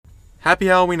Happy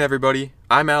Halloween, everybody.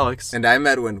 I'm Alex. And I'm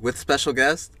Edwin, with special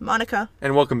guest Monica.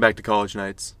 And welcome back to College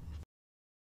Nights.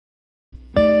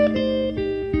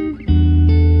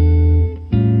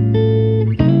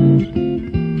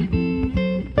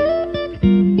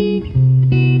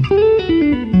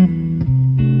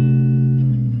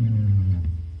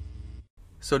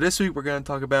 So this week we're going to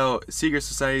talk about secret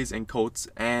societies and cults,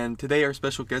 and today our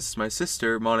special guest is my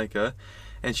sister, Monica,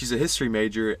 and she's a history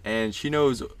major, and she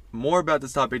knows more about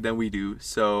this topic than we do,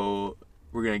 so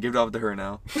we're going to give it off to her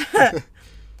now.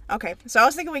 Okay, so I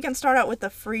was thinking we can start out with the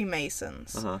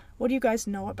Freemasons. Uh-huh. What do you guys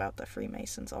know about the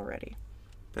Freemasons already?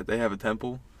 That they have a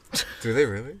temple. Do they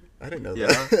really? I didn't know Yeah.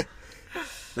 that.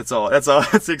 That's all. That's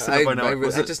the extent I know.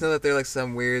 I just know that they're like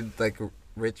some weird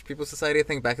rich people society. I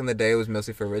think back in the day it was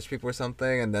mostly for rich people or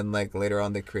something, and then later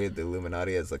on they created the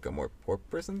Illuminati as a more poor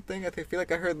person thing. feel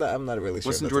like I heard that. I'm not really sure.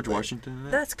 Wasn't George Washington in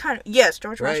it? That's kind of yes,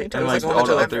 George Right. Washington. And was all one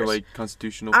the of other members.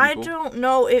 constitutional people. I don't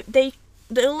know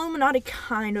the Illuminati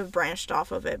kind of branched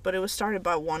off of it, but it was started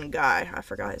by one guy. I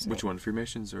forgot his name. Which one,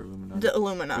 Freemasons or Illuminati? The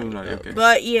Illuminati. Okay.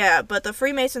 But the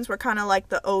Freemasons were kind of like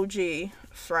the OG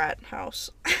frat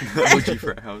house. OG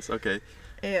frat house. Okay.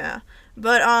 Yeah.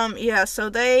 But so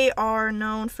they are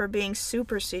known for being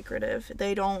super secretive.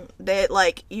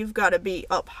 You've got to be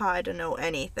up high to know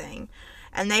anything.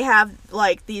 And they have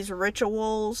these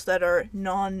rituals that are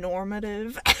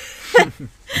non-normative.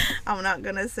 I'm not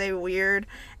going to say weird.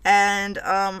 And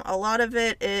a lot of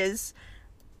it is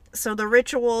the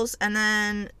rituals, and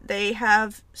then they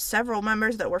have several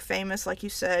members that were famous, like you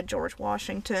said, George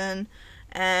Washington.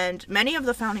 And many of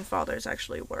the founding fathers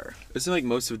actually were. Isn't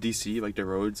most of DC, the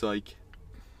roads,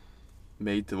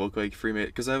 made to look like Freemason?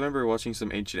 Because I remember watching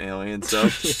some Ancient Alien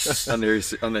stuff on the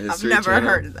History I've never Channel.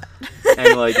 heard of that.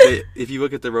 And if you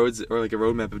look at the roads or a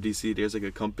road map of DC, there's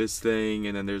a compass thing,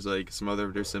 and then there's some other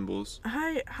of their symbols.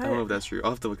 I don't know if that's true.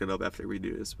 I'll have to look it up after we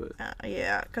do this, but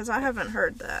yeah, because I haven't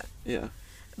heard that. Yeah.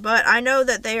 But I know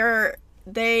that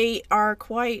they are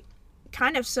quite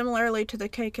kind of similarly to the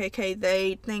KKK.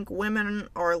 They think women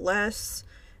are less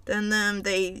than them.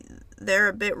 They're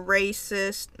a bit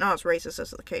racist. Not as racist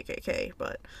as the KKK,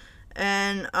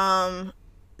 and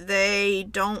they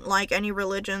don't like any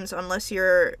religions unless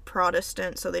you're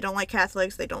Protestant. So they don't like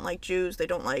Catholics. They don't like Jews. They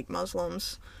don't like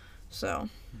Muslims. So.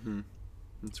 Mm-hmm.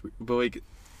 That's weird. But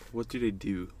what do they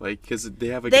do? Because they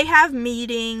have they have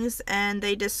meetings and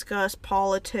they discuss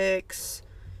politics,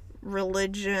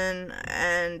 religion,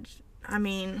 and I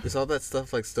mean, is all that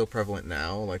stuff still prevalent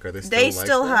now? Are they still they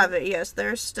still that? have it. Yes,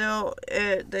 they still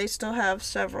have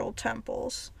several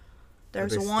temples.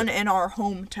 There's one in our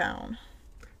hometown.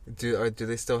 Do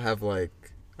they still have are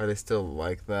they still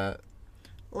like that?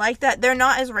 Like that, they're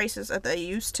not as racist as they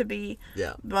used to be.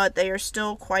 Yeah. But they are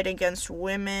still quite against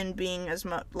women being as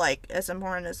as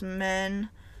important as men.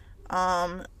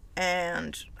 And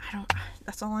I don't.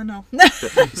 That's all I know.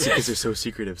 Because they're so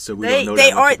secretive, so we don't know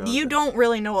that much about You them. don't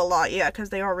really know a lot, yeah, because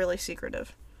they are really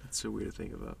secretive. That's so weird to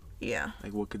think about. Yeah.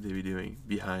 What could they be doing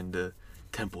behind the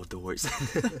temple doors?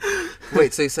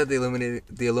 Wait, so you said the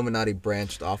Illuminati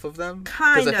branched off of them?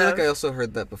 Kind of. Because I feel like I also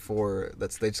heard that before. They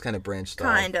just kind of branched off.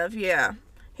 Kind of, yeah.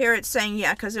 Here it's saying,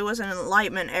 yeah, because it was an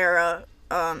Enlightenment era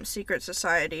secret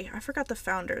society. I forgot the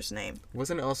founder's name.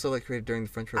 Wasn't it also created during the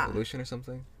French Revolution or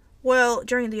something? Well,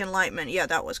 during the Enlightenment, yeah,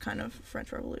 that was kind of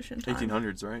French Revolution time.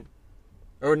 1800s, right?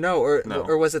 Or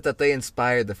or was it that they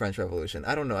inspired the French Revolution?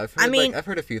 I don't know. I've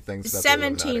heard a few things about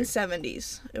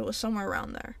 1770s. It was somewhere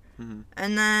around there. Mm-hmm.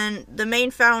 And then the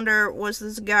main founder was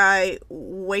this guy,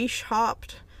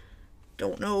 Weishaupt.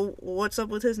 Don't know what's up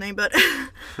with his name, but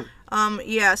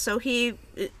yeah, so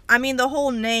the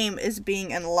whole name is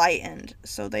being enlightened.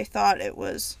 So they thought it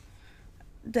was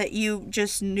that you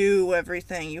just knew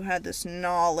everything. You had this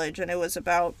knowledge, and it was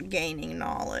about gaining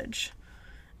knowledge.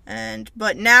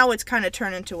 But now it's kind of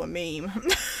turned into a meme.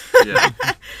 Yeah.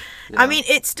 I mean,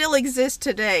 it still exists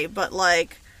today, but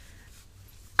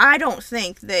I don't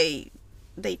think they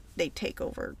take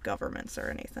over governments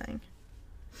or anything.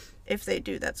 If they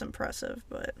do, that's impressive,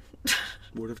 but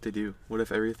What if they do? What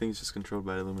if everything's just controlled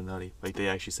by Illuminati? They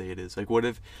actually say it is. What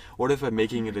if I'm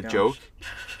making it a joke?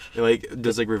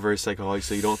 Does reverse psychology,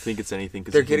 so you don't think it's anything.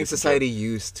 Cause they're getting society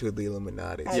used to the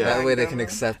Illuminati. So that way they can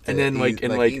accept it. And then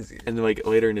easy.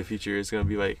 later in the future, it's gonna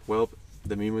be well,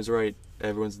 the meme was right.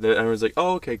 Everyone's like,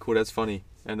 oh, okay, cool, that's funny.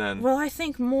 And then well, I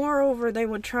think moreover they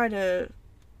would try to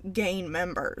gain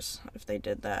members if they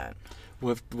did that.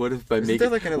 What if by Isn't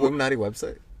there an Illuminati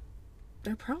website?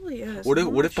 There probably is. What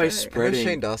if by spreading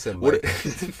Shane Dawson? What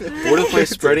if by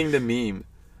spreading the meme,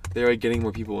 they're getting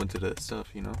more people into the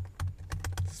stuff?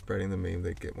 Spreading the meme,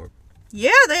 they get more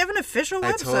Yeah, they have an official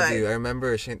I website. told you. I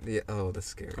remember. Oh, that's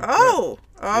scary. Oh,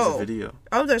 There's a oh, video.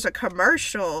 oh! There's a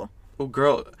commercial. Oh,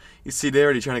 girl. You see, they're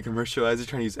already trying to commercialize. They're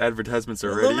trying to use advertisements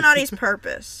already. Illuminati's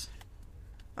purpose.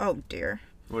 Oh dear.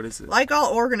 What is it? Like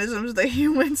all organisms, the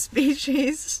human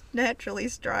species naturally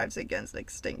strives against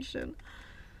extinction.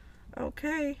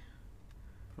 Okay.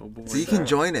 Oh, boy. So you can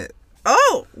join it.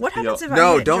 Oh, what happens Yo. if I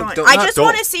No, hit don't- join? don't- I not- just don't-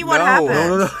 want to see what no, happens. No,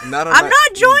 no, no. Not on I'm my-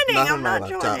 not joining. not I'm on my not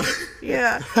laptop. joining.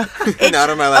 Yeah. Not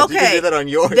on my laptop. You Okay. can do that on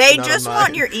yours. They not just on want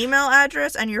mine. your email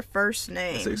address and your first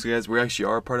name. So guys, we actually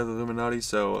are part of the Illuminati,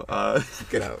 so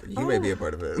Get out. You may be a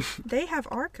part of it. They have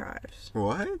archives.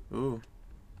 What? ooh.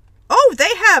 Oh, they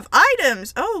have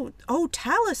items. Oh,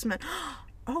 talisman.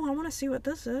 Oh, I want to see what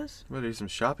this is. Well, there's some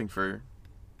shopping for.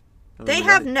 They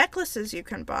have necklaces you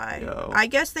can buy. Yo. I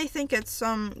guess they think it's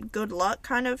some good luck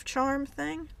kind of charm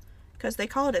thing, because they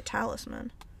call it a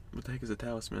talisman. What the heck is a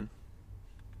talisman?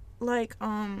 Like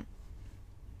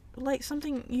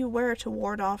something you wear to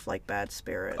ward off like bad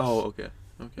spirits. Oh, okay.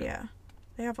 Okay. Yeah.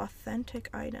 They have authentic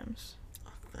items.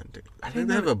 Authentic. I think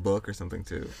they have a book or something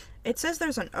too. It says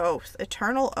there's an oath,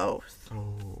 eternal oath.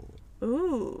 Oh.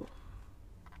 Ooh.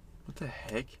 What the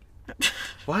heck?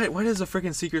 Why does a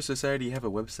freaking secret society have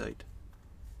a website?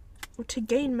 To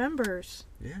gain members.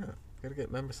 Yeah. Gotta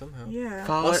get members somehow. Yeah.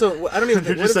 Also, I don't even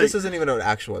think. What if Just this like- isn't even an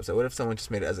actual website? What if someone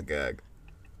just made it as a gag?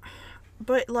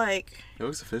 But like, It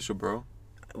looks official, bro.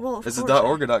 well, of This is course.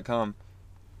 .org or .com.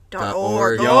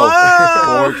 .org. Yo.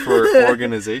 Whoa! Org for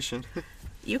organization.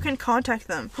 You can contact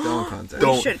them. Don't contact. We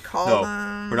Don't. should call No.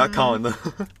 them. We're not calling them.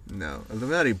 No.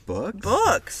 Illuminati books? I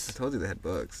Books. told you they had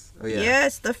books. Oh, yeah.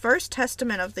 Yes, the first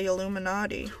testament of the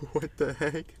Illuminati. What the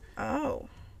heck? Oh.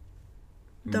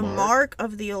 The mark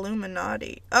of the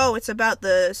Illuminati. Oh, it's about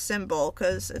the symbol,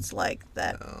 because it's like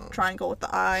that Oh. triangle with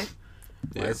the eye.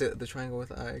 Why is it the triangle with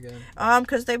the eye again?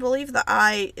 Because they believe the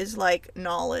eye is like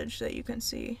knowledge, that you can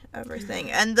see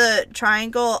everything. And the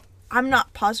triangle, I'm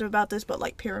not positive about this, but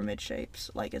like pyramid shapes,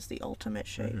 like it's the ultimate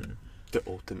shape. The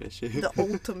ultimate shit. The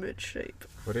ultimate shape.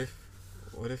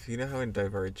 What if you know how in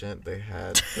Divergent they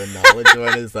had the knowledge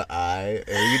one is the eye?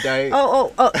 Erudite?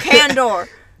 Oh, Candor.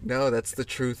 No, that's the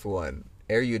truth one.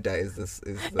 Erudite is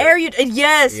the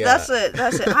Yes, Yeah. that's it.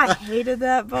 I hated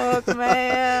that book,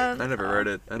 man. I never read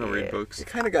it. I don't read books. It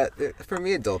kind of got for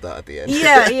me it dulled out at the end.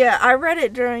 Yeah, I read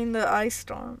it during the ice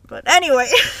storm. But anyway.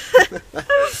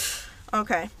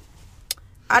 Okay.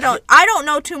 I don't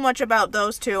know too much about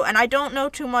those two, and I don't know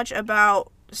too much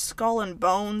about Skull and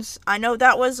Bones. I know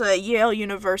that was a Yale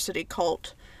University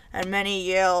cult, and many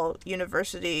Yale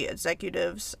University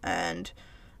executives and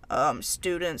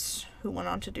students who went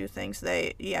on to do things,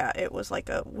 it was like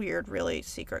a weird, really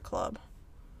secret club.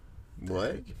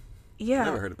 What? Yeah. I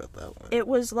never heard about that one. It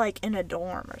was like in a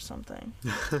dorm or something.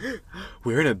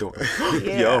 We're in a dorm.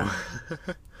 Yeah.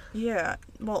 Yeah.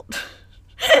 Well,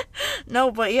 no,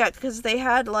 but yeah, because they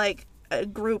had like a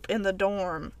group in the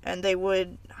dorm, and they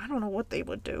would, I don't know what they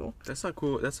would do. That's not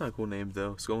cool. That's not a cool name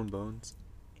though. Skull and Bones.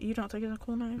 You don't think it's a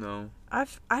cool name? No.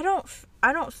 I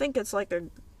don't think it's like a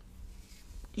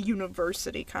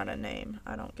university kind of name.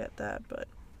 I don't get that, but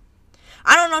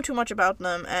I don't know too much about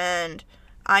them, and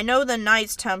I know the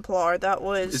Knights Templar. That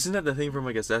was Isn't that the thing from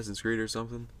like Assassin's Creed or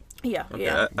something? yeah. Okay,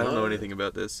 Yeah. I don't know anything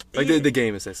about this. Like the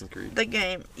game Assassin's Creed. The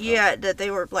game, yeah, that they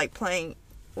were like playing.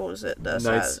 What was it? The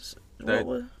Knights- what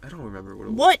was? I don't remember what it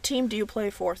was. What team do you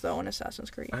play for though in Assassin's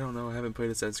Creed? I don't know. I haven't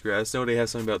played Assassin's Creed. I just know they have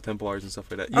something about Templars and stuff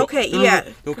like that. Okay, no, yeah.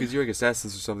 No, because you're like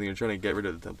assassins or something. You're trying to get rid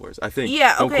of the Templars. I think.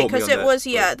 Yeah, Don't okay, quote me because on it that, was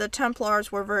but- the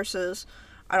Templars were versus,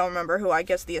 I don't remember who. I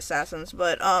guess the assassins,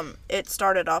 but it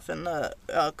started off in the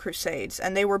Crusades,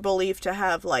 and they were believed to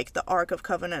have like the Ark of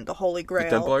Covenant, the Holy The Grail.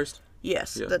 Templars.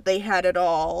 Yes, Yeah. that they had it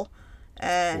all,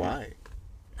 and Why?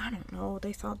 I don't know.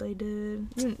 They thought they did.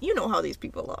 You know how these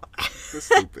people are. That's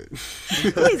stupid.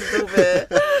 He's stupid.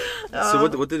 So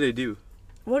what did they do?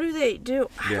 What do they do?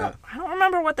 Yeah. I don't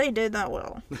remember what they did that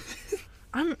well.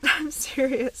 I'm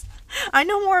serious. I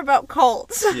know more about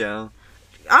cults. Yeah.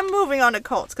 I'm moving on to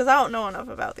cults because I don't know enough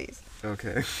about these.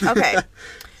 Okay. Okay.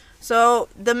 So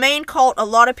the main cult a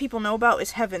lot of people know about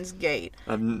is Heaven's Gate.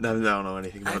 I don't know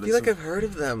anything I about feel this. like I've heard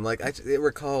of them. Like it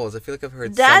recalls. I feel like I've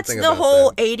heard That's something the about whole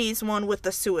them. 80s one with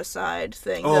the suicide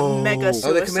thing. Oh. The mega suicide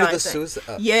Oh, they committed the thing.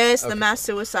 suicide. Yes, the okay. mass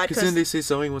suicide. Because then they say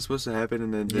something was supposed to happen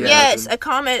and then didn't Yes,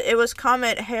 happen. it was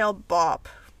Comet Hale-Bopp.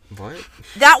 What?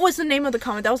 That was the name of the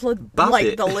comet. That was Bop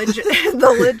it. the legit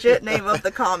the legit name of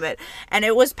the comet, and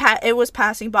it was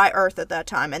passing by Earth at that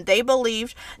time, and they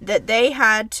believed that they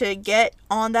had to get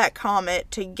on that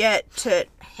comet to get to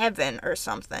heaven or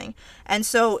something. And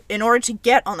so in order to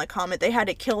get on the comet, they had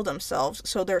to kill themselves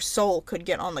so their soul could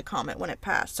get on the comet when it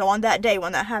passed. So on that day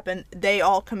when that happened, they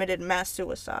all committed mass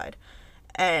suicide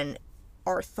and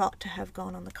are thought to have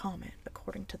gone on the comet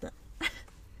according to them.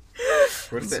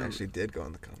 What if they actually did go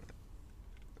on the comet?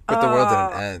 But the world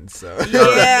didn't end, so.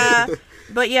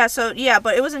 Yeah,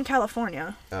 but it was in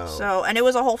California. Oh. So, and it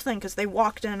was a whole thing because they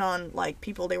walked in on like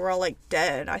people. They were all like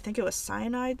dead. I think it was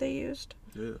cyanide they used.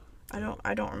 Yeah.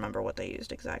 I don't remember what they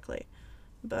used exactly,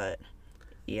 but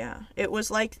yeah, it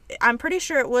was like I'm pretty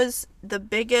sure it was the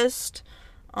biggest.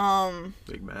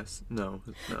 Big mass. No.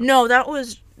 No, that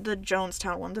was the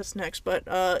Jonestown one. That's next,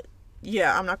 but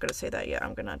yeah, I'm not gonna say that yet.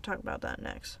 I'm gonna talk about that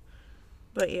next.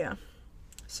 But yeah.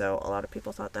 So a lot of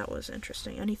people thought that was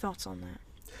interesting. Any thoughts on that?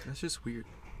 That's just weird.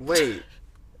 Wait.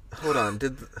 Hold on.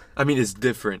 I mean, it's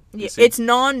different. Yeah, it's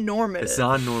non-normative. It's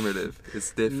non-normative.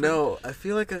 It's different. No, I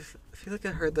feel like I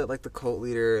heard that like the cult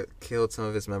leader killed some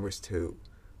of his members too.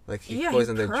 Like he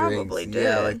poisoned their probably drinks. did.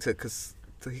 Yeah, like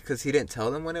because he didn't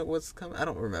tell them when it was coming. I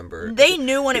don't remember. They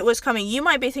knew when it was coming. You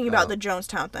might be thinking about Oh. the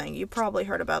Jonestown thing. You probably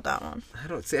heard about that one.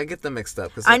 I get them mixed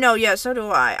up. 'Cause I know, yeah, so do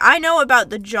I. I know about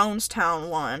the Jonestown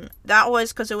one. That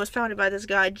was because it was founded by this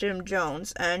guy, Jim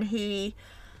Jones, and he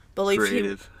believed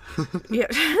Creative. Yeah,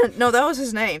 no, that was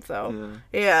his name, though.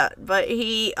 Yeah, but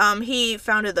he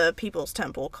founded the People's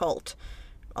Temple cult.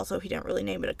 Also, he didn't really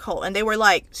name it a cult. And they were,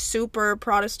 like, super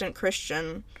Protestant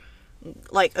Christian,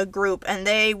 like, a group. And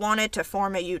they wanted to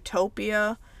form a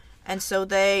utopia. And so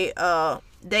they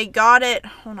got it.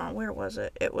 Hold on, where was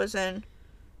it? It was in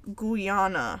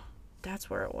Guyana. That's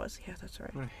where it was. Yeah, that's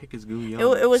right. What the heck is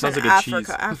Guyana? It was Sounds in like a cheese.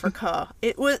 Africa.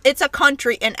 It's a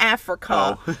country in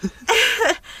Africa.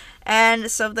 Oh.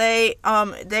 And so they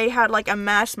had like a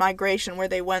mass migration where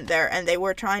they went there and they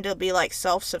were trying to be like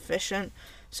self-sufficient.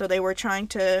 So they were trying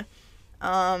to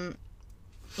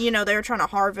they were trying to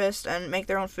harvest and make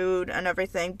their own food and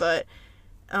everything, but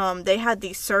they had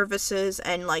these services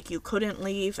and like you couldn't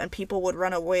leave and people would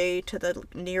run away to the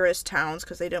nearest towns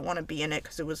because they didn't want to be in it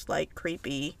because it was like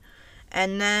creepy.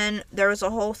 And then there was a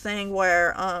whole thing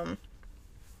where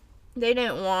they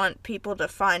didn't want people to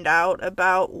find out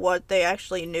about what they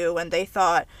actually knew, and they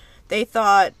thought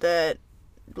that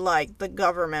like the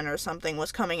government or something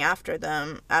was coming after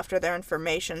them after their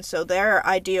information. So their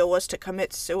idea was to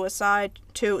commit suicide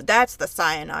too. That's the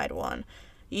cyanide one.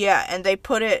 Yeah, and they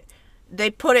put it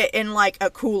in like a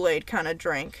Kool-Aid kind of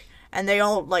drink, and they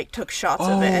all like took shots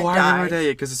of it and I died. remember that,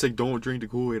 because it's like don't drink the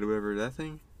Kool-Aid or whatever. That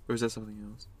thing, or is that something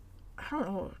else? I don't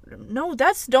know. No,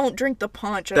 that's don't drink the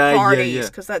punch at That- yeah, parties yeah.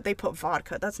 because they put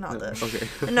vodka. That's not this. Okay.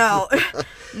 No,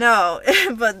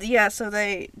 but yeah, so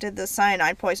they did the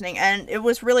cyanide poisoning, and it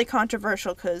was really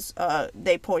controversial because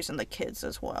they poisoned the kids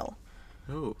as well.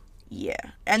 Oh. Yeah,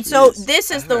 and so Jeez.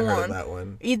 this is I the haven't heard of one. that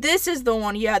one. This is the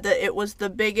one. Yeah, that it was the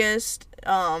biggest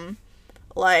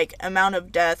like amount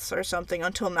of deaths or something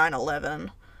until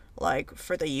 9/11, like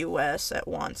for the U.S. at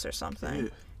once or something.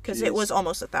 Yeah. Because Jeez. it was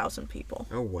almost 1,000 people.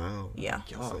 Oh wow. Yeah.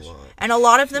 That's a lot. And a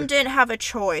lot of them didn't have a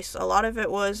choice. A lot of it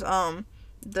was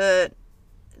that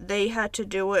they had to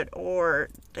do it or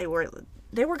they were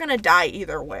gonna die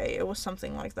either way. It was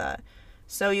something like that.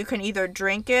 So you can either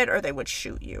drink it or they would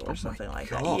shoot you or something like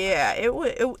that. God. Yeah,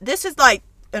 this is like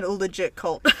a legit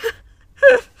cult.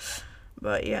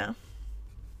 But yeah,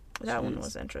 that one Jeez.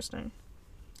 was interesting.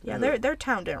 Yeah, Yeah. their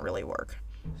town didn't really work.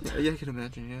 Yeah, I can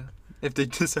imagine. Yeah. If they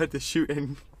decide to shoot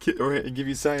and give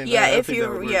you cyanide. Yeah, I if think that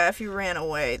would work. if you ran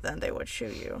away, then they would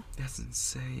shoot you. That's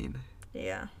insane.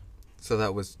 Yeah. So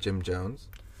that was Jim Jones.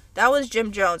 That was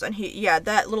Jim Jones, and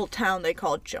that little town they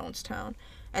called Jonestown.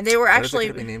 And they were actually...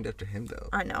 Why does it gotta be named after him though?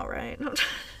 I know, right?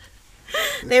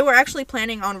 They were actually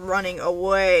planning on running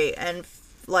away and,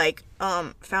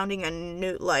 founding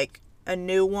a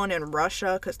new one in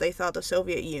Russia because they thought the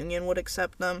Soviet Union would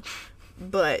accept them.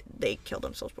 But they killed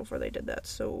themselves before they did that,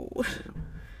 so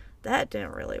that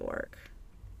didn't really work.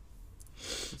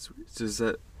 So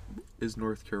is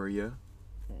North Korea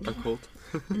a cult?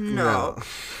 No.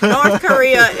 North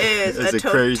Korea is It's a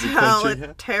a crazy country.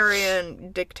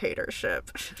 totalitarian dictatorship.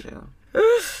 Yeah.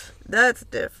 That's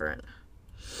different.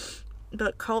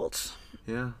 But cults.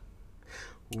 Yeah.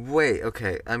 Wait,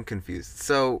 okay, I'm confused.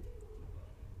 So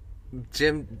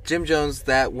Jim Jones,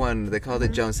 that one, they called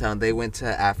it Jonestown. They went to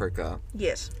Africa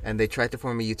Yes. and they tried to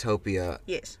form a utopia,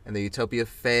 Yes. and the utopia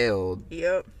failed.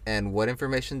 Yep. And what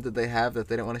information did they have that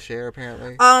they didn't want to share?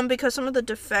 Apparently, Because some of the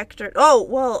defectors. Oh,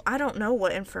 well, I don't know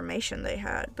what information they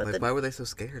had, but like why were they so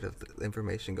scared of the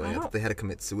information going out that they had to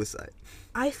commit suicide?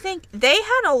 I think they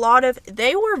had a lot of.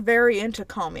 They were very into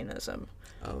communism.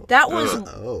 Oh. That was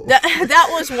Oh. that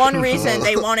was one reason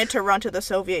they wanted to run to the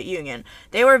Soviet Union.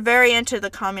 They were very into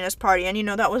the Communist Party, and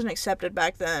that wasn't accepted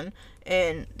back then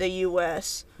in the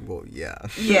U.S. Well, yeah.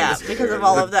 Yeah, because of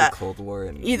all of that. The Cold War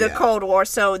and The Cold War.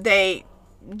 So they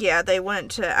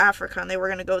went to Africa and they were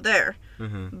gonna go there.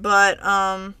 Mm-hmm. But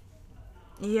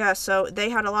so they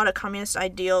had a lot of communist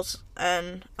ideals,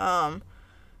 and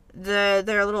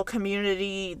their little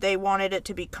community, they wanted it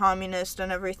to be communist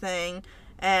and everything.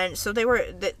 And so they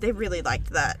really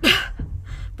liked that.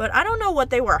 But I don't know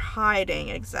what they were hiding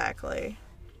exactly.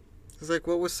 It's like,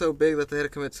 what was so big that they had to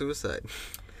commit suicide?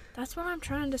 That's what I'm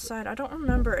trying to decide. I don't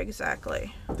remember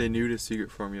exactly. They knew the secret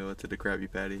formula to the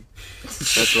Krabby Patty.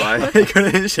 That's why they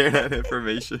couldn't share that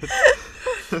information.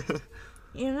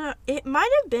 It might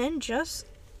have been just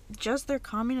their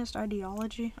communist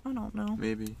ideology. I don't know.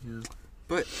 Maybe, yeah.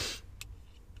 But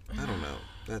I don't know.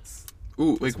 That's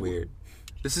weird.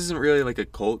 This isn't really like a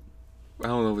cult. I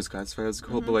don't know if it's classified as a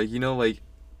cult, but like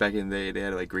back in the day, they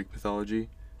had like Greek mythology,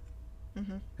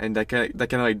 and that kind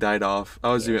of like died off.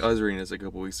 I was reading this a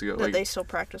couple weeks ago. That they still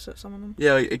practice it, some of them.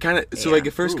 Yeah, like it kind of. So like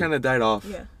it first kind of died off.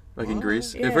 Yeah. Like in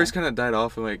Greece, Yeah. it first kind of died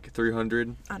off in like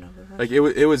 300. I know. Like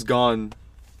it was gone.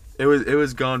 It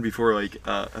was gone before like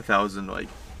 1000 like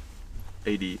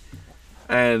AD.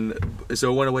 And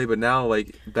so it went away, but now,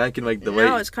 like, back in, like, the late...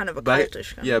 Now it's kind of a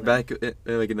cultish kind of back in,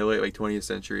 like, in the late, like, 20th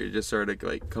century, it just started to,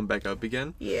 like, come back up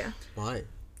again. Yeah. Why?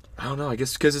 I don't know, I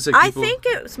guess because it's, like, people... I think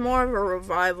it's more of a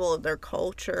revival of their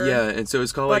culture. Yeah, and so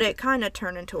it's called, but like... it kind of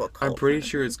turned into a cult. I'm pretty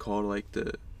sure it's called, like,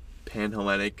 the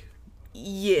Pan-Hellenic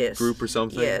yes. group or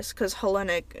something. Yes, because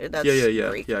Hellenic, that's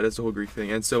Greek. Yeah, that's the whole Greek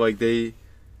thing. And so, like, they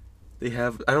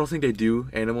have... I don't think they do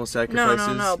animal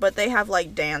sacrifices. No, but they have,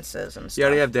 like, dances and stuff.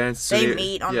 Yeah, they have dances. So they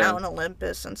meet on Mount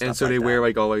Olympus and stuff and so they like wear that.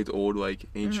 like all like the old like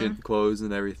ancient clothes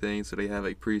and everything. So they have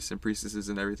like priests and priestesses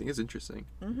and everything. It's interesting.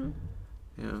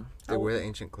 Yeah. They wear the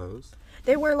ancient clothes?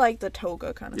 They wear like the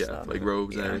toga kind of Yeah, stuff. like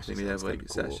robes and everything. They have like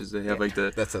cool. sashes. They have like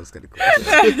the. That sounds kind of cool.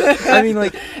 I mean,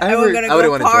 like I we're never. gonna wouldn't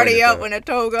go wanna party join it, up though. in a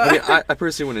toga. I mean, I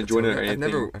personally wouldn't join it or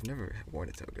anything. I've never worn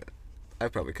a toga. I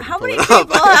probably couldn't How pull many it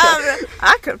people off. have?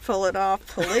 I could pull it off,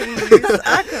 please.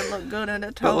 I could look good in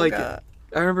a toga. But like, I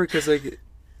remember because like,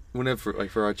 whenever like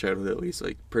for our childhood at least,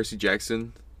 like Percy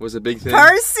Jackson was a big thing.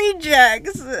 Percy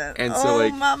Jackson. And so,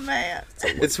 like, my man.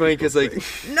 It's funny because like.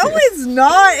 No, it's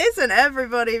not. It's in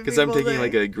everybody. Because I'm taking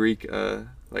like a Greek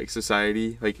like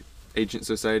society, like ancient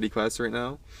society class right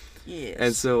now. Yes.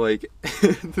 And so like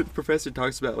the professor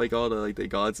talks about like all the like the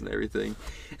gods and everything,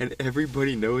 and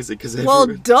everybody knows it because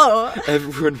duh.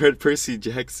 everyone read Percy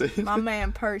Jackson. My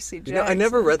man Percy Jackson. You know, I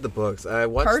never read the books. I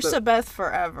watched Persebeth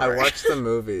forever. I watched the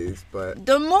movies, but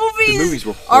The movies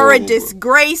were are a horrible.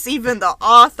 disgrace. Even the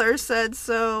author said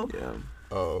so. Yeah.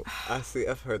 I see.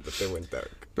 I've heard that they went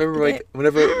dark. Remember, like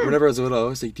whenever I was little, I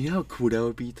was like, "Do you know how cool that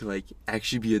would be to like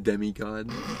actually be a demigod?"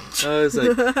 I was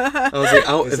like,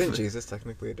 Isn't Jesus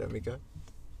technically a demigod?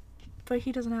 But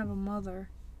he doesn't have a mother.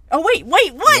 Oh wait,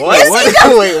 what? What? Yes, What? he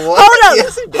does. Wait, what? Hold up,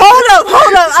 Yes, he does.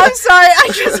 hold up. I'm sorry, I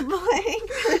just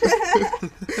blinked.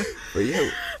 But yeah,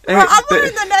 Bro, I'm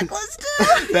wearing the necklace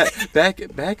too.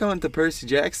 back on to Percy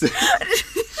Jackson.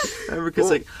 I remember because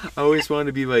like I always wanted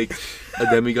to be like a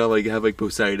demigod, like have like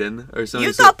Poseidon or something.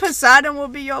 You thought Poseidon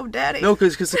would be your daddy? No,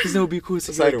 because that would be cool.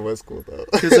 Poseidon was cool though.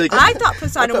 Because like I thought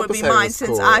Poseidon I thought would be Poseidon mine was since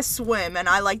cool. I swim and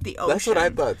I like the ocean. That's what I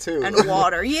thought too. And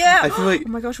water. Yeah. I feel like- oh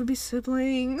my gosh, we'd be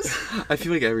siblings. I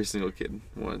feel like every single kid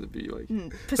wanted to be like.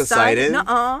 Poseidon?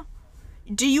 Nuh-uh.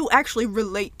 Do you actually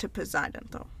relate to Poseidon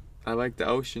though? I like the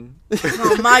ocean.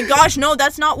 Oh my gosh, no,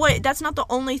 that's not the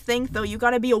only thing though. You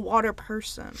gotta be a water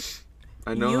person.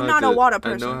 I know You're how not to, a water I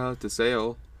person. know how to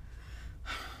sail.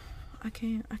 I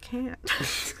can't.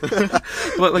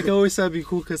 But like I always thought it'd be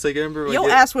cool because like I remember like Your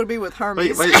ass would be with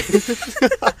Hermes.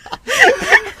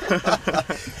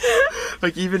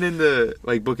 like even in the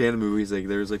like book and the movies, like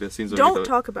there's like the scenes Don't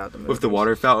talk about the movie. with the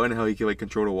water fountain, how he can like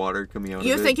control the water coming out.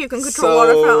 You of think it. you can control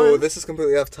water fountains? This is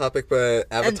completely off topic, but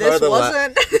And this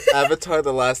wasn't. Avatar: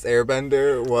 The Last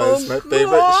Airbender was Oh, my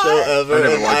favorite God. show ever, I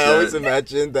never and watched I always that.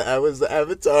 imagined that I was the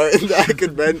Avatar and that I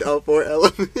could bend all four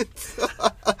elements.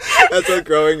 That's what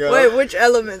growing up. Wait, which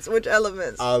elements? Which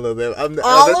elements? All of them. I'm the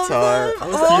All Avatar. of them?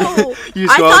 Oh, You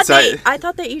just go outside. I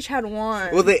thought they each had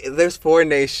one. Well, there's 4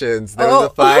 nations. There Oh,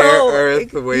 was a fire, oh,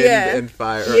 earth, wind, yeah. and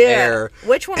fire, or yeah. air.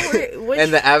 Which one were? Which?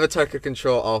 And the Avatar could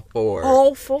control all 4.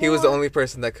 all 4. He was the only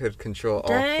person that could control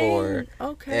Dang. all 4.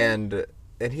 Okay.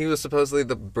 And he was supposedly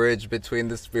the bridge between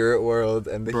the spirit world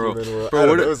and the Bro, human world. I bro, don't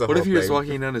what know, it if, was a what if whole you're just thing.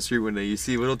 walking down the street one day, you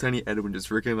see little tiny Edwin just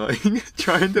freaking like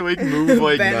trying to like move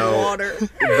like Ben no. Water.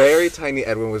 Very tiny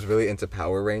Edwin was really into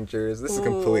Power Rangers. This is Ooh.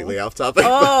 completely off topic.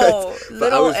 Oh,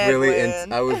 but I little was really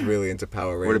Edwin. I was really into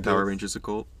Power Rangers. Were the Power Rangers a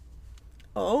cult?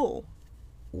 Oh.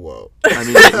 Whoa. I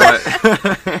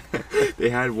mean, what? They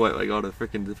had what, like all the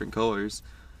freaking different colors.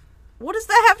 What does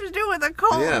that have to do with a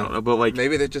cult? I don't know, but like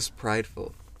Maybe they're just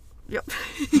prideful. Yep.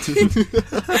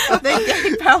 They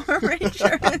gay Power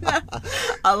Ranger.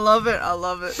 I love it. I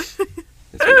love it.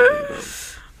 that's what I think about.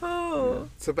 Oh.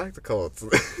 So back to cults.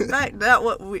 That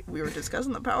what we were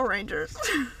discussing the Power Rangers.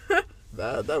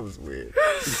 that was weird.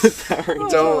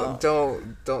 Oh.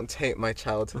 Don't taint my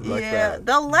childhood like yeah. that.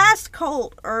 The last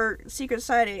cult or secret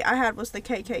society I had was the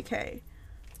KKK.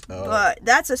 Oh. But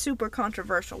that's a super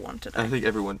controversial one today. I think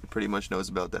everyone pretty much knows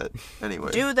about that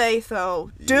anyway. Do they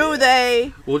though? Do Yeah.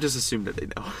 they? We'll just assume that they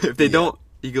know. If they Yeah. don't,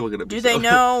 you can look it up. Do they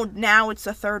yourself. know now it's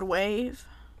the third wave?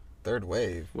 Third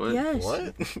wave. What? Yes.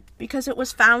 What? Because it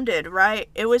was founded, right?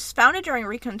 It was founded during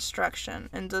Reconstruction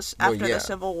and this Well, after yeah. the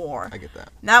Civil War. I get that.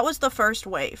 That was the first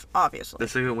wave, obviously. The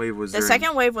second wave was The during-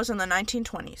 second wave was in the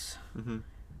 1920s. Mhm.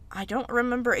 I don't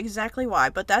remember exactly why,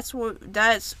 but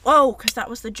because that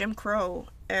was the Jim Crow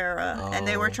era, and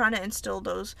they were Oh. trying to instill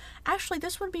those. Actually,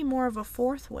 this would be more of a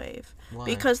fourth wave, Why?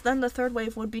 because then the third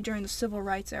wave would be during the Civil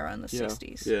Rights era in the Yeah.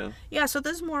 60s. Yeah. Yeah, so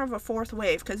this is more of a fourth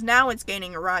wave, because now it's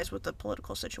gaining a rise with the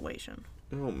political situation.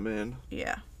 Oh man,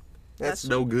 Yeah, that's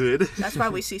no good. that's why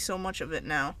we see so much of it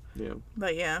now. Yeah.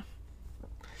 But yeah.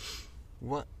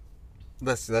 What?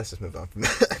 Let's just move on from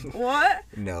that. What?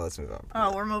 No, let's move on. From Oh,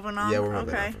 that. we're moving on? Yeah, we're moving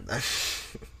okay. on from that.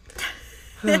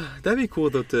 That'd be cool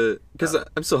though because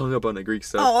I'm still hung up on the Greek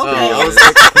stuff. Oh, okay. I was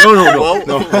like,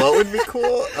 no. what would be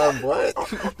cool?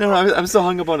 What? No, I'm still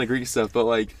hung up on the Greek stuff, but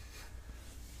like,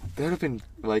 there would have been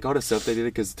like all the stuff they did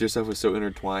because their stuff was so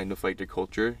intertwined with like their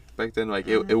culture back then. Like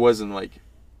it wasn't like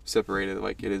separated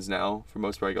like it is now for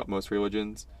most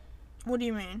religions. What do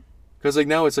you mean? Because like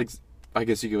now it's like I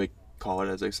guess you could like call it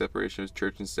as like separation of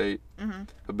church and state. Mhm.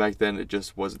 But back then it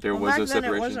just wasn't. There Well, was back no then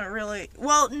separation. it wasn't really.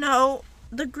 Well, no,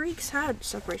 the Greeks had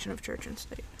separation of church and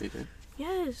state. They did.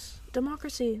 Yes,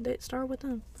 democracy. They started with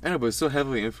them. I know, but it's still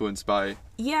heavily influenced by.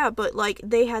 Yeah, but like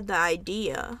they had the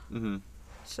idea, Mm-hmm.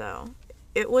 so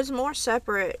it was more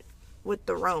separate with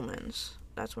the Romans.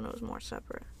 That's when it was more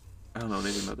separate. I don't know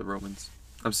anything about the Romans.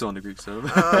 I'm still on the Greek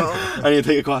stuff. Oh. I need to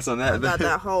take a class on that. About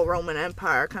that whole Roman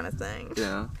Empire kind of thing.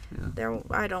 Yeah.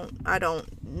 I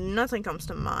don't. Nothing comes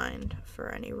to mind for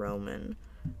any Roman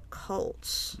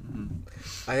cults.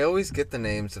 I always get the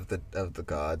names of the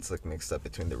gods like mixed up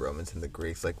between the Romans and the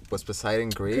Greeks. Like, was Poseidon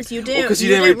Greek? Because you Well, did. because you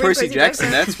didn't read Percy Jackson,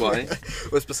 that's why.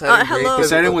 Was Poseidon Greek? hello. 'Cause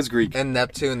Poseidon was Greek. And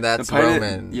Neptune, that's And Poseidon-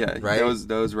 Roman. Yeah, right.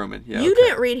 that was Roman. Yeah. You okay.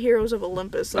 didn't read Heroes of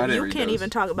Olympus, so I didn't you read can't those. even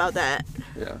talk about that.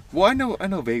 Yeah. Well, I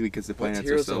know vaguely because the What's planets are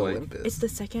Heroes of still like Olympus? It's the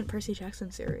second Percy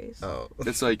Jackson series. Oh.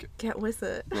 it's like Get with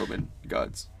it. Roman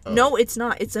gods. Oh. No, it's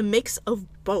not. It's a mix of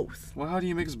both. Well, how do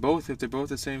you mix both if they're both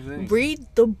the same thing? Read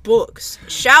the books.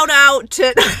 Shout out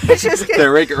to. Just kidding.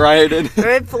 They're Rick Riordan.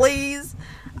 Right, please.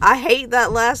 I hate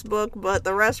that last book, but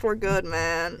the rest were good,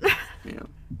 man. Yeah.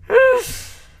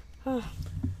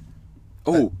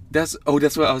 That's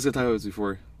what I was gonna talk about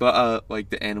before. But like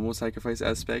the animal sacrifice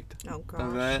aspect Oh of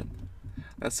gosh.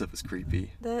 that stuff is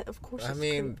creepy. That of course. I is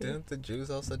mean, creepy. didn't the Jews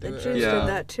also The do it? Jews Yeah. did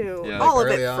that too. Yeah. All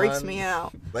Like, of it early freaks on, me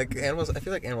out. Like animals, I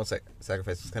feel like animal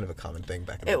sacrifice was kind of a common thing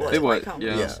back in the It day. was. It was, like,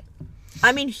 yeah. Yeah.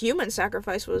 I mean, human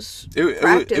sacrifice was It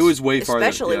practiced, was way farther.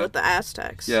 especially Yeah. with the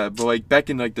Aztecs. Yeah, but like back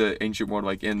in like the ancient world,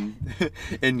 like in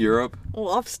in Europe, Well,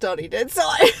 I've studied it, so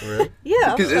I. Really? Yeah.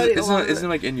 I've because studied a lot of isn't it.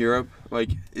 like in Europe like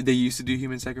they used to do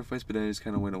human sacrifice, but then it just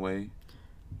kind of went away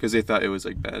because they thought it was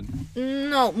like bad.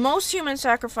 No, most human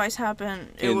sacrifice happened.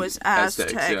 It In was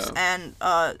Aztecs, Aztecs yeah.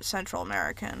 and Central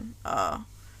American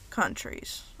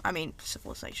countries. I mean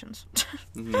civilizations.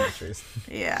 Mhm. Countries.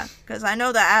 Yeah, because I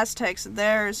know the Aztecs.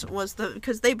 Theirs was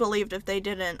because they believed if they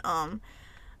didn't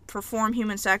perform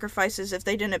human sacrifices, if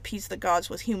they didn't appease the gods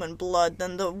with human blood,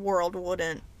 then the world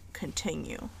wouldn't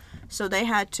continue. So they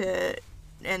had to,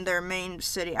 in their main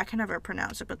city, I can never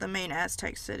pronounce it, but the main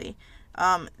Aztec city,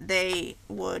 they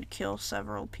would kill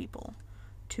several people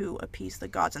to appease the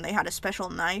gods, and they had a special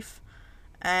knife,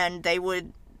 and they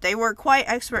would they were quite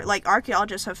expert. Like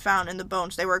archaeologists have found in the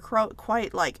bones, they were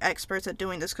quite like experts at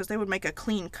doing this because they would make a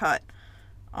clean cut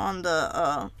on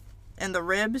the in the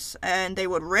ribs, and they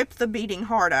would rip the beating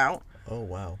heart out. Oh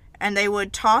wow. And they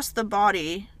would toss the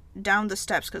body down the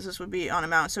steps because this would be on a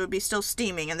mountain, so it would be still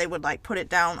steaming, and they would like put it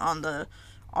down on the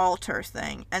altar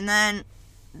thing, and then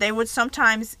they would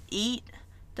sometimes eat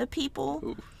the people.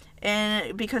 Ooh.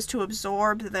 And because to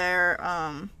absorb their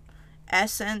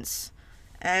essence,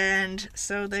 and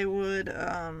so they would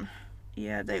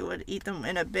they would eat them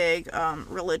in a big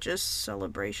religious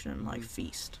celebration, like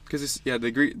feast. Because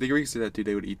the Greeks did that too.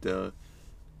 They would eat the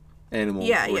animal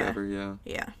or whatever.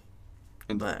 Yeah.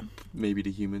 And But maybe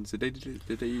the humans. Did they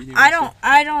eat humans?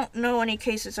 I don't know any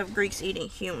cases of Greeks eating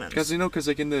humans. Because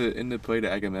like in the play to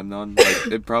Agamemnon, like,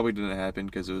 it probably didn't happen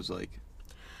because it was like.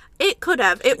 It could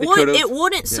have. It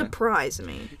wouldn't surprise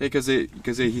me. Yeah, because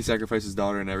he sacrificed his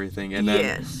daughter and everything, and then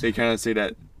Yes. they kind of say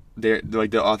that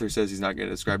like the author says he's not going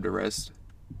to describe the rest,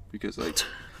 because like,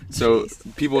 so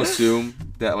people assume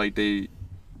that like they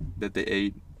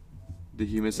ate the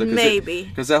human stuff. Maybe.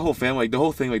 Because that whole family, like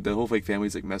the whole fake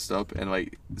family's like messed up, and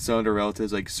like some of their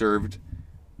relatives like served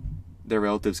their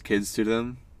relatives' kids to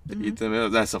them to eat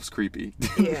them. That stuff's creepy.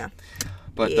 Yeah.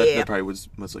 But that probably was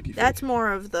most likely fake. That's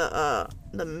more of the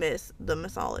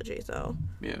mythology, though.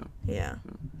 Yeah. Yeah.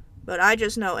 But I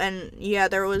just know, and yeah,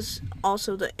 there was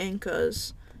also the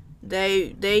Incas.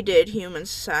 They did human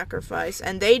sacrifice,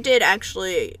 and they did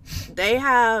actually. They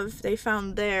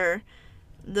found there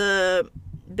the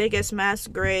biggest mass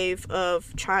grave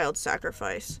of child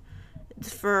sacrifice.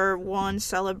 For one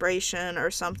celebration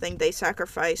or something, they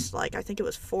sacrificed, like, I think it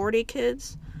was 40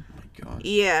 kids. God.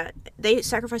 Yeah, they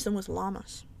sacrificed them with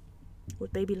llamas.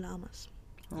 With baby llamas.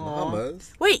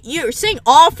 Llamas. Wait, you're saying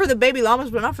all for the baby llamas,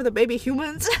 but not for the baby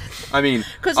humans? I mean,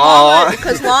 Because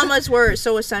llamas, llamas were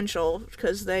so essential,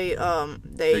 because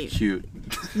they're cute.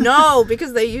 No,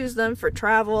 because they used them for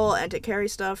travel and to carry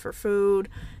stuff for food.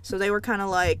 So they were kind of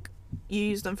like, you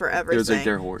use them for everything. It was like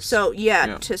their horse. So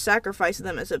yeah, to sacrifice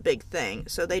them is a big thing.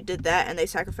 So they did that, and they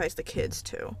sacrificed the kids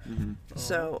too. Mm-hmm.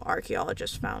 So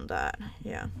archaeologists found that.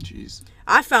 Yeah. Jeez.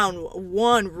 I found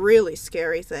one really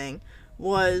scary thing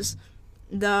was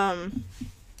I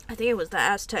think it was the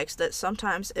Aztecs, that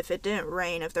sometimes if it didn't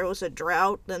rain, if there was a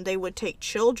drought, then they would take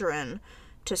children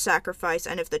to sacrifice,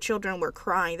 and if the children were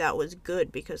crying, that was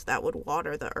good because that would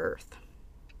water the earth.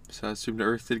 So I assume the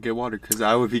earth did get water because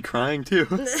I would be crying too.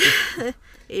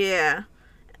 Yeah.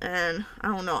 And I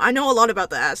don't know. I know a lot about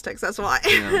the Aztecs, that's why.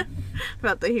 Yeah.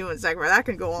 About the human sacrifice. I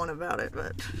can go on about it,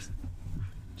 but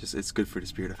Just it's good for the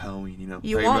spirit of Halloween, you know.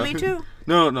 you Right, want bro? me to?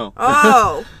 No.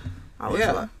 Oh.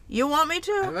 Yeah. You want me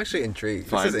to? I'm actually intrigued.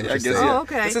 Fine, This is I guess, interesting. yeah. Oh,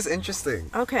 okay. This is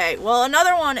interesting. Okay, well,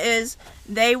 another one is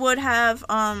they would have,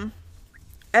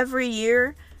 every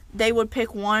year, they would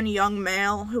pick one young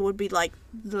male who would be, like,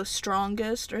 the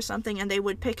strongest or something, and they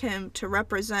would pick him to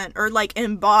represent, or, like,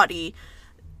 embody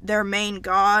their main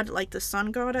god, like the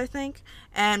sun god, I think.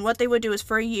 And what they would do is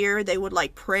for a year, they would,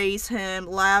 like, praise him,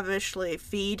 lavishly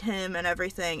feed him and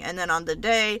everything, and then on the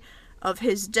day of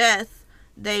his death,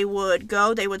 they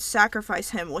would sacrifice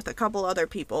him with a couple other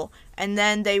people, and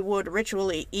then they would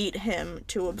ritually eat him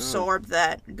to absorb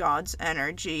that god's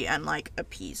energy and, like,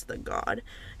 appease the god.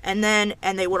 And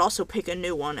they would also pick a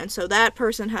new one, and so that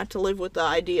person had to live with the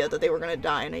idea that they were going to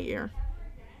die in a year.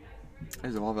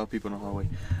 There's a lot about people in the hallway.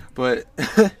 But,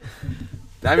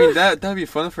 I mean, that'd be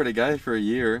fun for the guy for a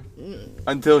year.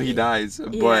 Until he dies.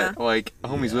 Yeah. But, like,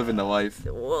 homie's living the life.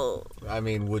 Well, I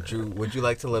mean, would you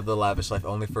like to live the lavish life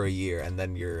only for a year and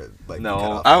then you're like No,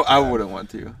 cut off I after that? wouldn't want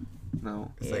to.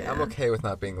 No. It's like, Yeah. I'm okay with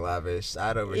not being lavish.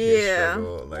 I'd over here Yeah.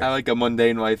 struggle. Like, I like a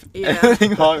mundane life. Yeah.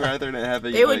 Everything wrong rather than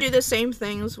having, they would like, do the same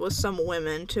things with some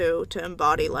women, too, to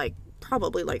embody, like,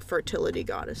 probably, like, fertility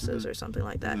goddesses or something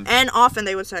like that. And often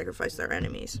they would sacrifice their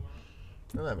enemies.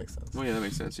 well, that makes sense. Well, yeah, that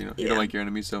makes sense. You know, you Yeah. don't like your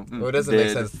enemies, so. Well, it doesn't make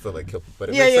dead. sense to like kill, but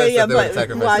it Yeah, makes yeah, sense yeah, that they would but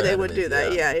sacrifice why their they would do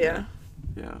enemies, that, yeah.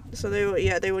 Yeah. So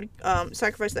they would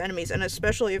sacrifice the enemies, and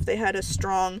especially if they had a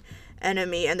strong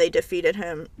enemy and they defeated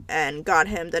him and got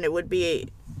him, then it would be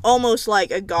almost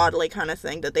like a godly kind of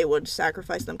thing that they would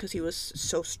sacrifice them because he was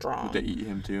so strong. Would they eat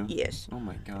him too? Yes. Oh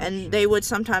my gosh. And they would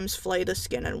sometimes flay the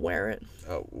skin and wear it.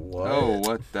 Oh, what? Oh,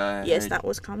 what the Yes, heck? that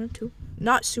was common too.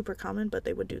 Not super common, but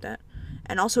they would do that.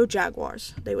 And also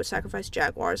jaguars. They would sacrifice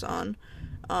jaguars on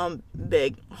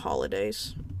big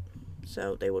holidays.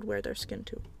 So they would wear their skin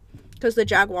too. Because the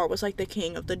jaguar was like the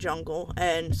king of the jungle,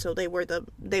 and so they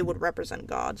would represent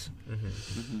gods.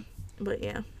 But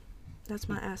yeah, that's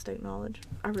my Aztec knowledge.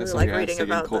 I really That's like your reading Aztec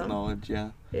and about cult them. knowledge,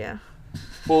 yeah. Yeah.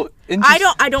 Well,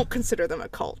 I don't consider them a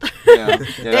cult. Yeah,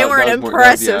 They were an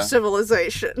impressive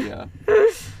civilization. Yeah.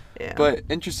 Yeah. But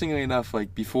interestingly enough, like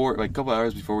a couple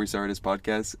hours before we started this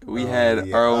podcast, we Oh, had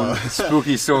yeah. our own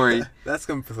spooky story. That's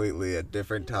completely a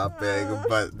different topic,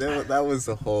 but that was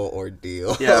a whole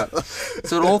ordeal. Yeah.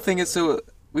 So the whole thing is, so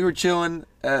we were chilling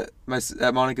at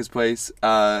Monica's place. We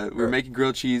were making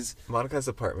grilled cheese. Monica's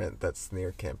apartment that's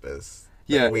near campus.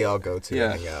 Yeah. That we all go to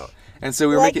Yeah. hang out. And so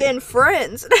we were like making. in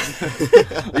Friends.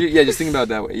 Yeah, just think about it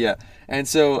that way. Yeah. And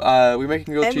so we were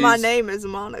making grilled And cheese. my name is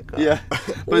Monica. Yeah.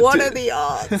 What are the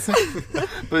odds?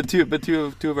 But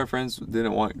two of our friends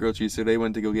didn't want grilled cheese, so they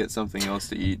went to go get something else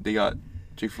to eat. They got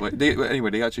Chick-fil-A. They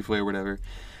got Chick-fil-A or whatever.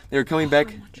 They were coming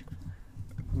back.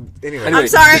 Anyway, I'm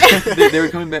sorry. they were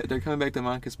coming back. They're coming back to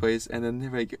Monica's place, and then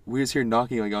they're like, we just hear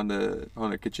knocking like on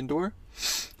the kitchen door,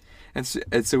 and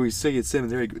so we say it's them,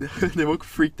 and they're like, they look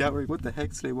freaked out. We're like, what the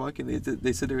heck? So they walk in.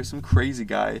 They said there was some crazy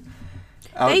guy.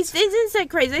 They didn't say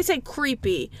crazy. They said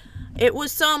creepy. It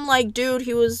was some like dude.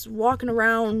 He was walking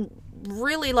around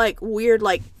really like weird,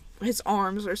 like his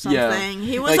arms or something. Yeah.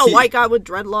 He was Like a white guy with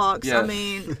dreadlocks. Yeah. I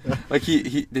mean, Like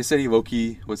they said he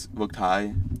low-key looked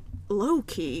high. low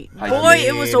key. I Boy, mean,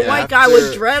 it was a yeah, white guy with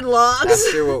after- dreadlocks.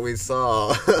 after what we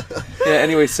saw, Yeah.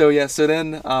 Anyway, so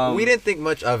then we didn't think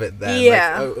much of it then.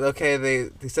 Yeah. Like, okay,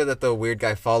 they said that the weird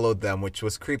guy followed them, which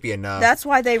was creepy enough. That's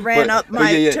why they ran But- up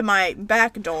but yeah. to my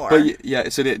back door. But yeah,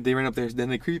 so they ran up there. Then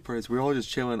the creepy part is we're all just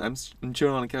chilling. I'm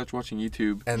chilling on the couch watching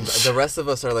YouTube. and the rest of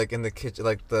us are like in the kitchen,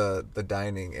 like the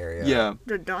dining area. Yeah.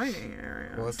 The dining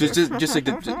area. What's Just like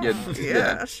yeah.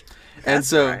 Yes. And That's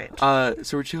so right.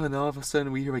 so we're chilling, and all of a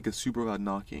sudden we hear like a super loud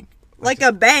knocking. Like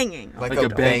a banging. Like a a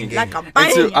banging. banging. Like a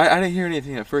And so banging. I didn't hear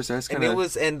anything at first. I was kind And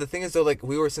of and the thing is though, like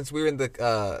since we were in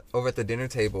the over at the dinner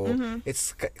table,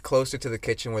 it's closer to the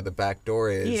kitchen where the back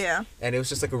door is. Yeah. And it was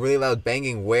just like a really loud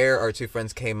banging where our two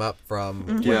friends came up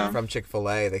from. Yeah. From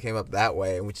Chick-fil-A, they came up that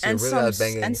way, and we just and heard really loud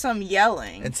banging and some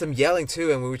yelling. and some yelling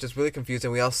too, and we were just really confused,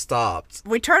 and we all stopped.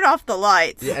 We turned off the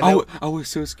lights. Yeah, and I was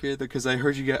so scared though because I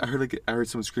heard I heard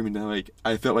someone screaming. And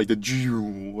I felt like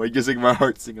like just like my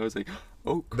heart sing. I was like,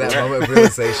 oh crap. that moment of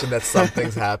realization that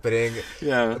something's happening.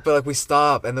 Yeah. But like we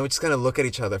stop, and then we just kind of look at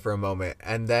each other for a moment,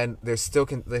 and then they're still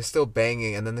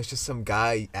banging, and then there's just some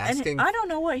guy asking. And I don't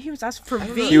know what he was asking for.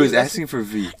 V. He was asking for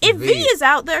V. If V V. is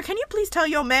out there, can you please tell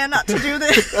your man not to do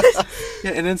this?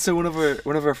 Yeah, and then so one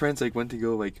of our friends like went to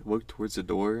go like look towards the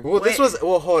door. Well, Wait.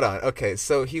 hold on. Okay,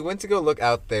 so he went to go look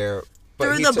out there. But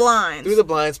Through he the blinds. Through the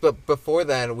blinds, but before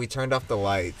then, we turned off the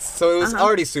lights. So it was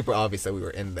already super obvious that we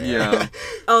were in there.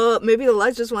 Yeah. Maybe the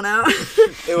lights just went out.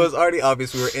 It was already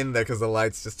obvious we were in there because the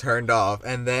lights just turned off.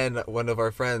 And then one of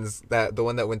our friends, the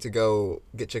one that went to go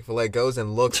get Chick-fil-A, goes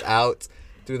and looks out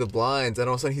through the blinds, and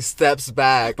all of a sudden he steps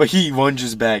back. But he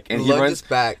lunges back and he lunges runs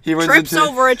back. He runs Trips into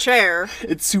over a chair.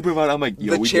 It's super loud. I'm like,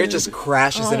 yo, The we chair did just it.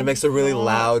 crashes and it makes a really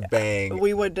loud bang.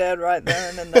 We were dead right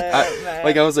then and there, man.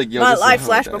 Like I was like, yo, my this is life how I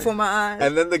flashed die. before my eyes.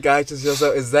 And then the guy just yells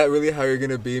out, "Is that really how you're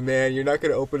gonna be, man? You're not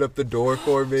gonna open up the door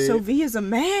for me?" So V is a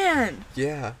man.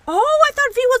 yeah. Oh, I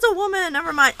thought V was a woman.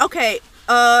 Never mind. Okay.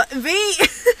 V.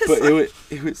 But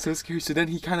it was so scary. So then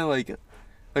he kind of like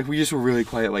we just were really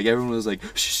quiet. Like everyone was like,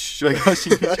 shh, like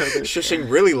hushing each other. Shushing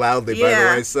really loudly, by the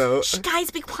Yeah. way. So Shh, guys,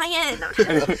 be quiet.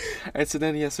 And so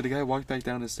then so the guy walked back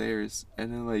down the stairs,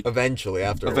 and then like, eventually,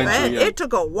 after a Eventually. Man, yeah. it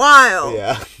took a while. while.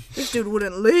 Yeah. This dude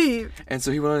wouldn't leave. and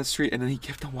so he went on the street, and then he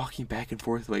kept on walking back and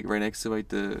forth, like right next to like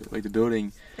the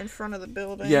building. In front of the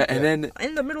building. Yeah, and then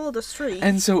In the middle of the street.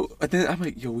 and so then I'm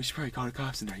like, yo, we should probably call the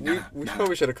cops. And they're like, We nah.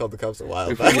 probably should have called the cops a while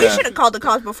If back. we- we yeah. should have called the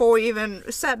cops before we even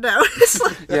sat down. It's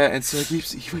like- Yeah, and so he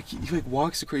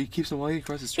walks across. He keeps on walking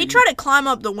across the street. he tried to climb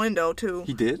up the window too.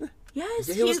 He did. Yes.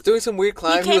 Yeah, he was doing some weird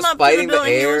climb. He came was up to fighting the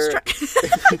building, he was air.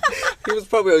 He was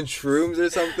probably on shrooms or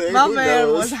something. My Who man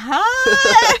knows? was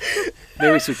high.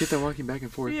 Anyway, so he kept on walking back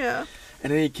and forth. Yeah.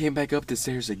 And then he came back up the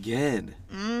stairs again.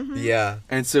 Yeah.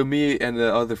 And so me and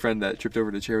the other friend that tripped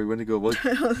over the chair, we went to go look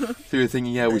through the thing.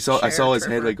 Yeah, I saw chair his head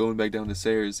tripper. like going back down the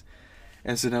stairs.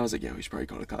 And so then I was like, yeah, we should probably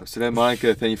call the cops. So then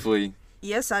Monica, thankfully,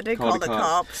 Yes, I did called call the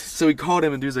cops. So we called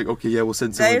him, and dude's like, okay, yeah, we'll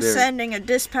send someone They're there. sending a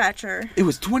dispatcher. It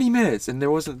was 20 minutes, and there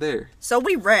wasn't there. So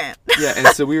we ran. Yeah, and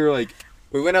so we were like,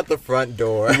 We went out the front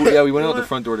door. we went out the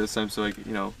front door this time. So like,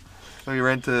 we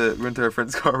ran to our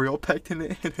friend's car. We all packed in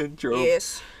it and then drove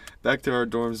Yes. back to our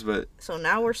dorms. But So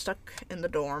now we're stuck in the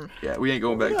dorm. yeah, we ain't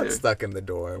going We're back not there. stuck in the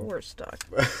dorm. We're stuck.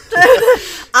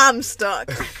 I'm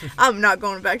stuck. I'm not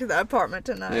going back to that apartment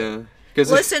tonight. Yeah. Cause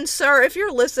Listen, sir, if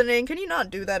you're listening, can you not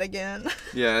do that again?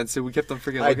 yeah, and so we kept on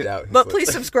freaking I looking. doubt. he's But listening.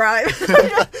 please subscribe.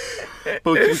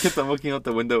 But we kept on looking out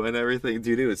the window and everything.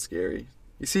 Dude, it was scary.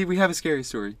 You see, we have a scary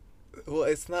story. Well,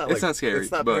 it's not. It's like, not scary,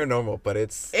 It's not but paranormal, but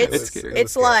it's scary.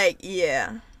 It's like,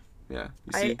 yeah. Yeah.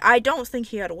 You see? I don't think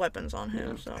he had weapons on him.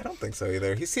 Yeah. So I don't think so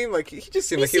either. He just seemed like he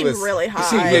seemed was really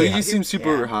high. He He just seemed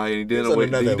super high, and he didn't was on wait.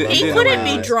 another level. He Yeah. couldn't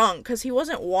be Right. drunk because he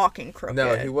wasn't walking crooked.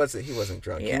 No, he wasn't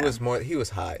drunk. Yeah. He was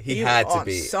high. He was had to on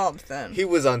be. something. He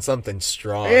was on something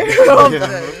strong.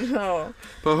 Something. Oh.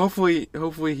 But hopefully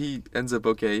he ends up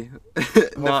okay.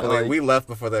 Not Hopefully, like, we left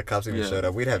before the cops even Yeah. showed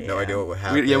up. We'd have no Yeah. idea what would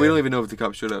happen. we don't even know if the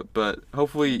cops showed up, but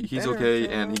hopefully he's Better okay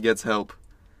if, and he gets help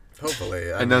Hopefully,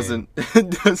 and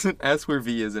doesn't ask where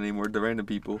V is anymore to random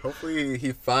people. Hopefully,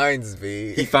 he finds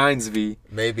V. He finds V.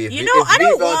 Maybe if, You v, know, if I V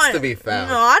don't wants want to be found.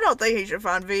 No, I don't think he should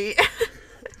find V.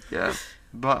 Yeah,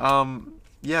 but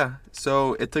yeah.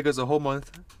 So it took us a whole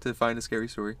month to find a scary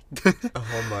story. A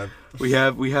whole month. we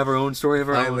have our own story of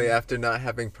our Finally, own. after not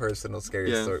having personal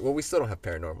scary Yeah. stories. Well, we still don't have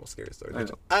paranormal scary stories. I which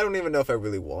know. I don't even know if I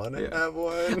really want to Yeah. have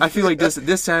one. I feel like this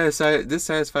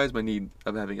satisfies my need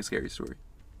of having a scary story.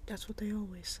 That's what they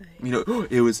always say. You know,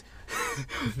 it was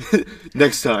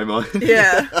next time on.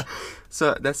 Yeah.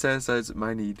 So that satisfies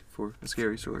my need for a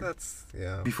scary story That's,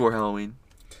 yeah. before Halloween,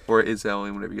 or it is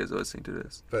Halloween whenever you guys are listening to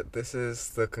this. But this is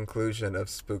the conclusion of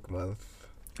Spook Month.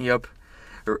 Yep.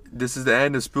 This is the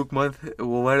end of Spook Month.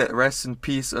 We'll let it rest in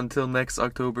peace until next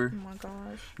October. Oh my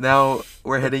gosh. Now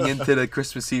we're heading into the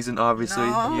Christmas season, obviously.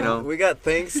 No. You know, We got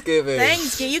Thanksgiving.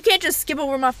 Thanksgiving. You can't just skip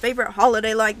over my favorite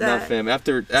holiday like not that. fam.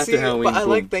 After See, Halloween, but I boom,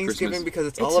 like Thanksgiving Christmas. because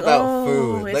it's It's- all about oh,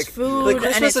 food. it's Like, food like and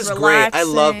Christmas it's is great. I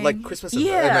love relaxing. Christmas is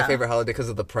Yeah. my favorite holiday because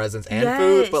of the presents and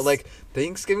food. But Yes. like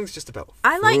Thanksgiving's just about food.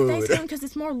 I like Thanksgiving because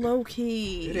it's more low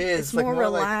key. It is It's like more more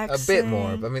relaxing. like a bit more.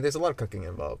 I mean, there's a lot of cooking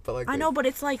involved, but like I know, but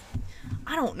it's like,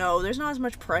 I don't know. There's not as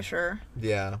much pressure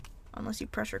yeah. unless you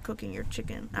pressure cooking your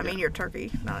chicken. I mean, your turkey,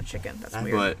 not a chicken. That's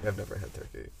weird. But I've never had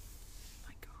turkey.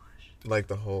 my gosh. Like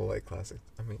the whole like classic.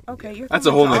 I mean, Okay, yeah. you're. That's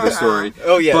a coming whole to nother our story. house.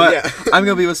 Oh yeah, But yeah. I'm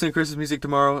gonna be listening to Christmas music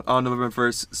tomorrow on November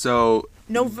 1st. So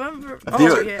November. The-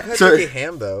 Oh I've yeah. had So- turkey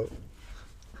ham though.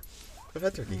 I've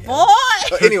had turkey ham. Boy.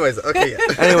 Oh, anyways, okay.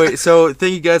 Yeah. anyway, so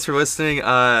thank you guys for listening.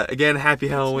 Again, happy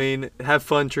Halloween. Have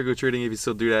fun trick or treating if you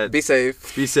still do that. Be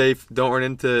safe. Be safe. Don't run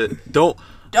into. Don't.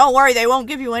 Don't worry, they won't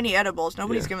give you any edibles.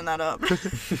 Nobody's Yeah. giving that up.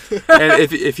 And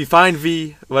if you find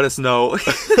V, let us know,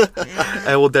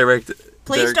 and we'll direct.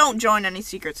 Please don't join any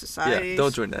secret societies. Yeah,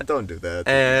 don't join that. Don't do that.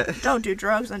 And Don't do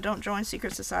drugs and don't join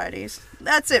secret societies.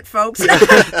 That's it, folks.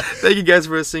 thank you guys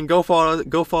for listening. Go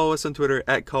follow us on Twitter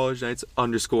at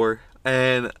collegenights_.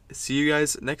 And see you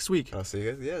guys next week. I'll see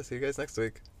you guys. Yeah, see you guys next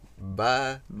week.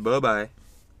 Bye. Bye bye.